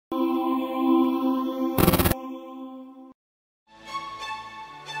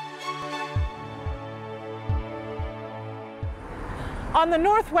On the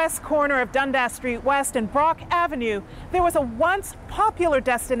northwest corner of Dundas Street West and Brock Avenue, there was a once popular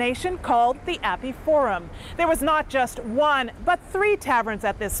destination called the Appy Forum. There was not just one, but 3 taverns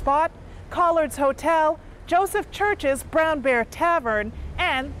at this spot: Collard's Hotel, Joseph Church's Brown Bear Tavern,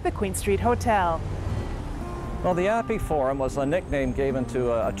 and the Queen Street Hotel. Well, the Appy Forum was a nickname given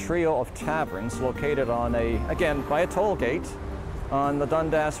to a trio of taverns located on again, by a toll gate on the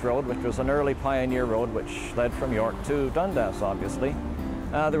Dundas Road, which was an early pioneer road which led from York to Dundas, obviously.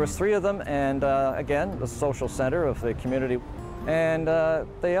 There was 3 of them, and again, the social center of the community. And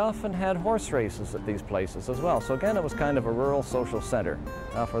they often had horse races at these places as well. So again, it was kind of a rural social center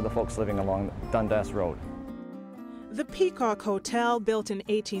for the folks living along Dundas Road. The Peacock Hotel, built in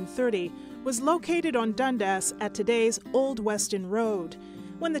 1830, was located on Dundas at today's Old Weston Road.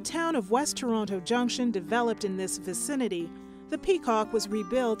 When the town of West Toronto Junction developed in this vicinity, the Peacock was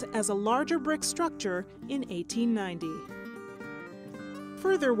rebuilt as a larger brick structure in 1890.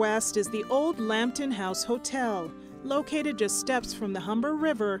 Further west is the old Lambton House Hotel. Located just steps from the Humber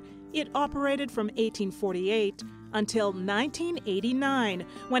River, it operated from 1848 until 1989,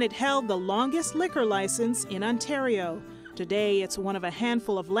 when it held the longest liquor license in Ontario. Today, it's one of a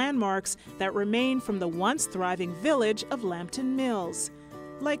handful of landmarks that remain from the once thriving village of Lambton Mills.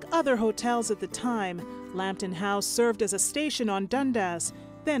 Like other hotels at the time, Lambton House served as a station on Dundas,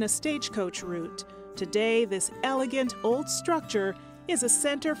 then a stagecoach route. Today, this elegant old structure is a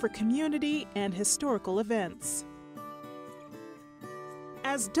center for community and historical events.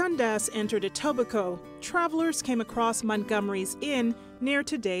 As Dundas entered Etobicoke, travelers came across Montgomery's Inn near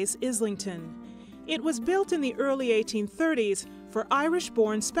today's Islington. It was built in the early 1830s for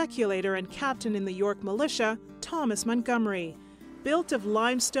Irish-born speculator and captain in the York Militia, Thomas Montgomery. Built of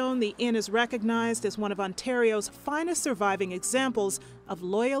limestone, the inn is recognized as one of Ontario's finest surviving examples of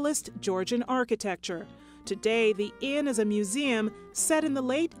Loyalist Georgian architecture. Today, the inn is a museum set in the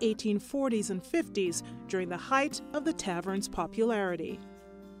late 1840s and 50s during the height of the tavern's popularity.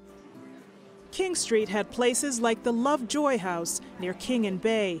 King Street had places like the Lovejoy House near King and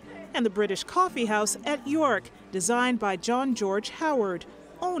Bay and the British Coffee House at York, designed by John George Howard,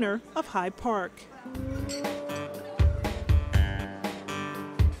 owner of Hyde Park.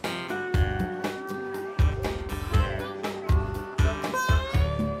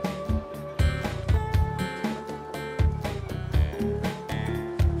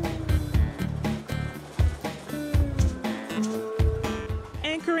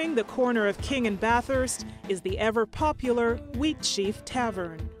 Anchoring the corner of King and Bathurst is the ever-popular Wheat Sheaf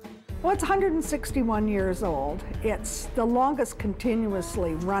Tavern. Well, it's 161 years old. It's the longest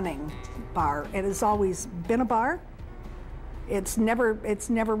continuously running bar. It has always been a bar. It's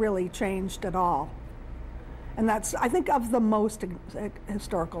never really changed at all. And that's, I think, of the most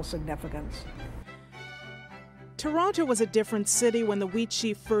historical significance. Toronto was a different city when the Wheat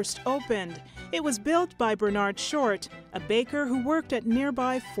Sheaf first opened. It was built by Bernard Short, a baker who worked at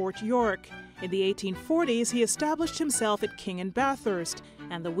nearby Fort York. In the 1840s, he established himself at King and Bathurst,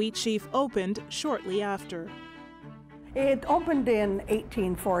 and the Wheat Sheaf opened shortly after. It opened in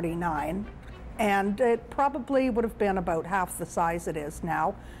 1849, and it probably would have been about half the size it is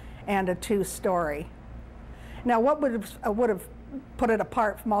now, and a 2-story. Now, what would have put it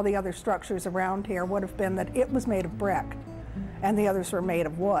apart from all the other structures around here would have been that it was made of brick, and the others were made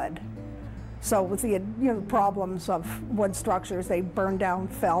of wood. So with the problems of wood structures, they burned down,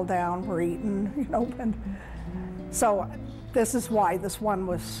 fell down, were eaten, and so this is why this one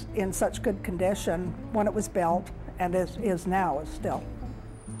was in such good condition when it was built, and is now still.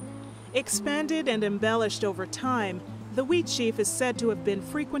 Expanded and embellished over time, the Wheat Sheaf is said to have been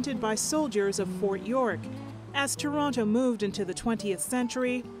frequented by soldiers of Fort York. As Toronto moved into the 20th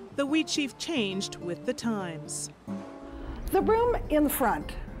century, the Wheat Sheaf changed with the times. The room in the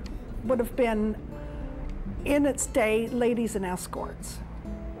front would have been, in its day, ladies and escorts.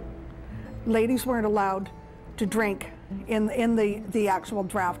 Ladies weren't allowed to drink in the actual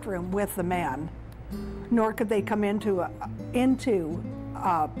draft room with the men, nor could they come into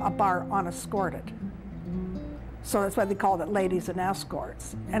a bar unescorted. So that's why they called it ladies and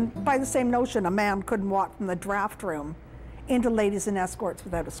escorts. And by the same notion, a man couldn't walk from the draft room into ladies and escorts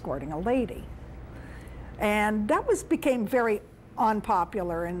without escorting a lady. And that became very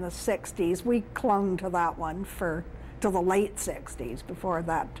unpopular in the 60s. We clung to that one till the late 60s before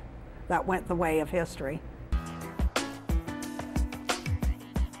that went the way of history.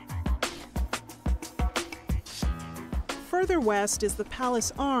 Further west is the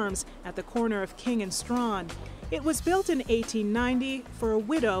Palace Arms at the corner of King and Strachan. It was built in 1890 for a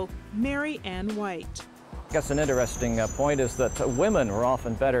widow, Mary Ann White. I guess an interesting point is that women were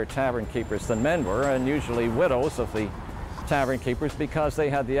often better tavern keepers than men were, and usually widows of the tavern keepers because they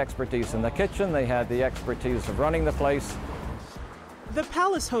had the expertise in the kitchen, they had the expertise of running the place. The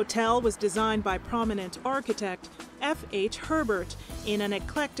Palace Hotel was designed by prominent architect F.H. Herbert in an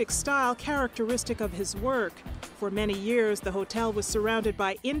eclectic style characteristic of his work. For many years, the hotel was surrounded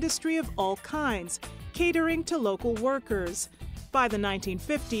by industry of all kinds, catering to local workers. By the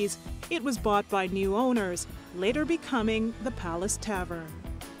 1950s, it was bought by new owners, later becoming the Palace Tavern.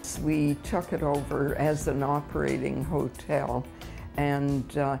 We took it over as an operating hotel, and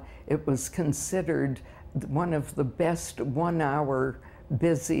it was considered one of the best one-hour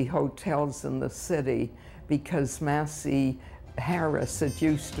busy hotels in the city because Massey Harris, it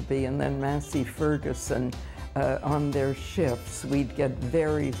used to be, and then Massey Ferguson, on their shifts, we'd get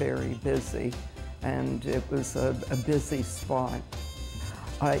very, very busy, and it was a busy spot.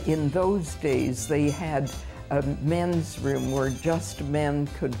 In those days, they had a men's room where just men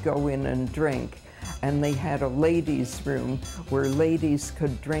could go in and drink. And they had a ladies' room where ladies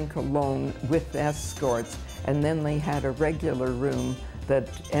could drink alone with escorts. And then they had a regular room that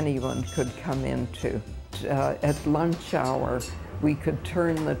anyone could come into. At lunch hour, we could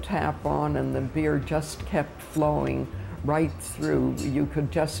turn the tap on and the beer just kept flowing right through. You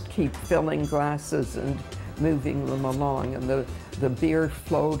could just keep filling glasses and moving them along, and the beer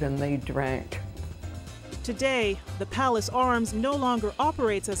flowed and they drank. Today, the Palace Arms no longer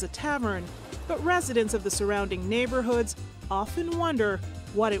operates as a tavern, but residents of the surrounding neighborhoods often wonder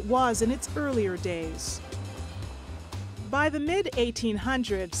what it was in its earlier days. By the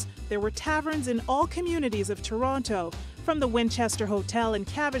mid-1800s, there were taverns in all communities of Toronto, from the Winchester Hotel in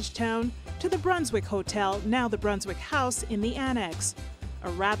Cabbagetown to the Brunswick Hotel, now the Brunswick House, in the Annex.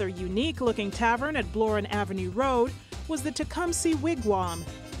 A rather unique-looking tavern at Blorin Avenue Road was the Tecumseh Wigwam.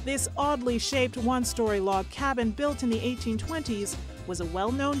 This oddly shaped one-story log cabin built in the 1820s was a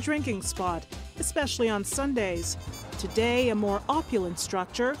well-known drinking spot, especially on Sundays. Today, a more opulent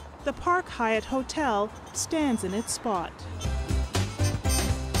structure, the Park Hyatt Hotel, stands in its spot.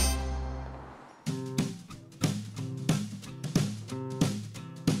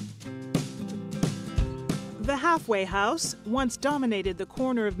 The Halfway House once dominated the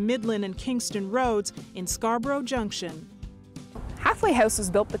corner of Midland and Kingston Roads in Scarborough Junction. Halfway House was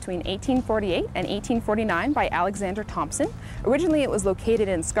built between 1848 and 1849 by Alexander Thompson. Originally, it was located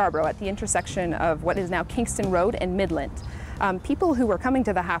in Scarborough at the intersection of what is now Kingston Road and Midland. People who were coming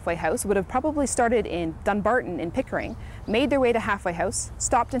to the Halfway House would have probably started in Dunbarton in Pickering, made their way to Halfway House,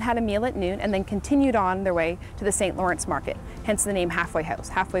 stopped and had a meal at noon, and then continued on their way to the St. Lawrence Market, hence the name Halfway House,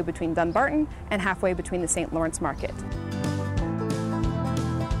 halfway between Dunbarton and halfway between the St. Lawrence Market.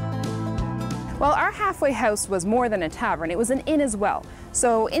 Well, our Halfway House was more than a tavern, it was an inn as well.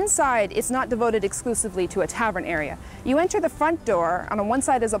 So inside, it's not devoted exclusively to a tavern area. You enter the front door, on one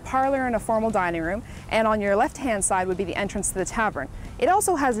side is a parlor and a formal dining room, and on your left-hand side would be the entrance to the tavern. It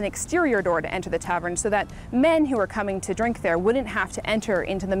also has an exterior door to enter the tavern so that men who are coming to drink there wouldn't have to enter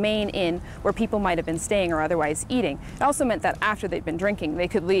into the main inn where people might have been staying or otherwise eating. It also meant that after they'd been drinking, they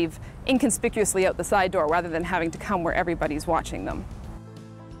could leave inconspicuously out the side door rather than having to come where everybody's watching them.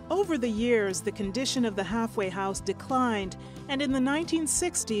 Over the years, the condition of the Halfway House declined, and in the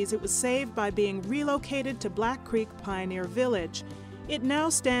 1960s it was saved by being relocated to Black Creek Pioneer Village. It now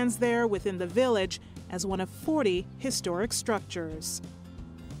stands there within the village as one of 40 historic structures.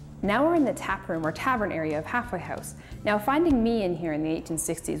 Now we're in the tap room or tavern area of Halfway House. Now finding me in here in the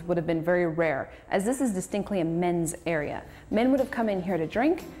 1860s would have been very rare, as this is distinctly a men's area. Men would have come in here to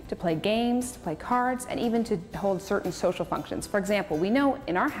drink, to play games, to play cards, and even to hold certain social functions. For example, we know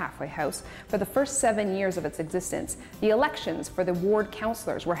in our Halfway House, for the first 7 years of its existence, the elections for the ward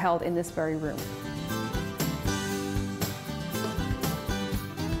councillors were held in this very room.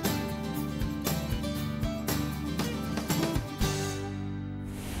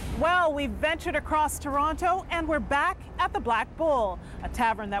 Well, we've ventured across Toronto and we're back at the Black Bull, a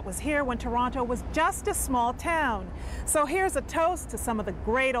tavern that was here when Toronto was just a small town. So here's a toast to some of the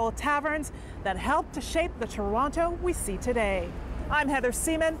great old taverns that helped to shape the Toronto we see today. I'm Heather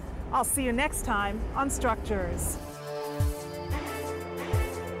Seaman. I'll see you next time on Structures.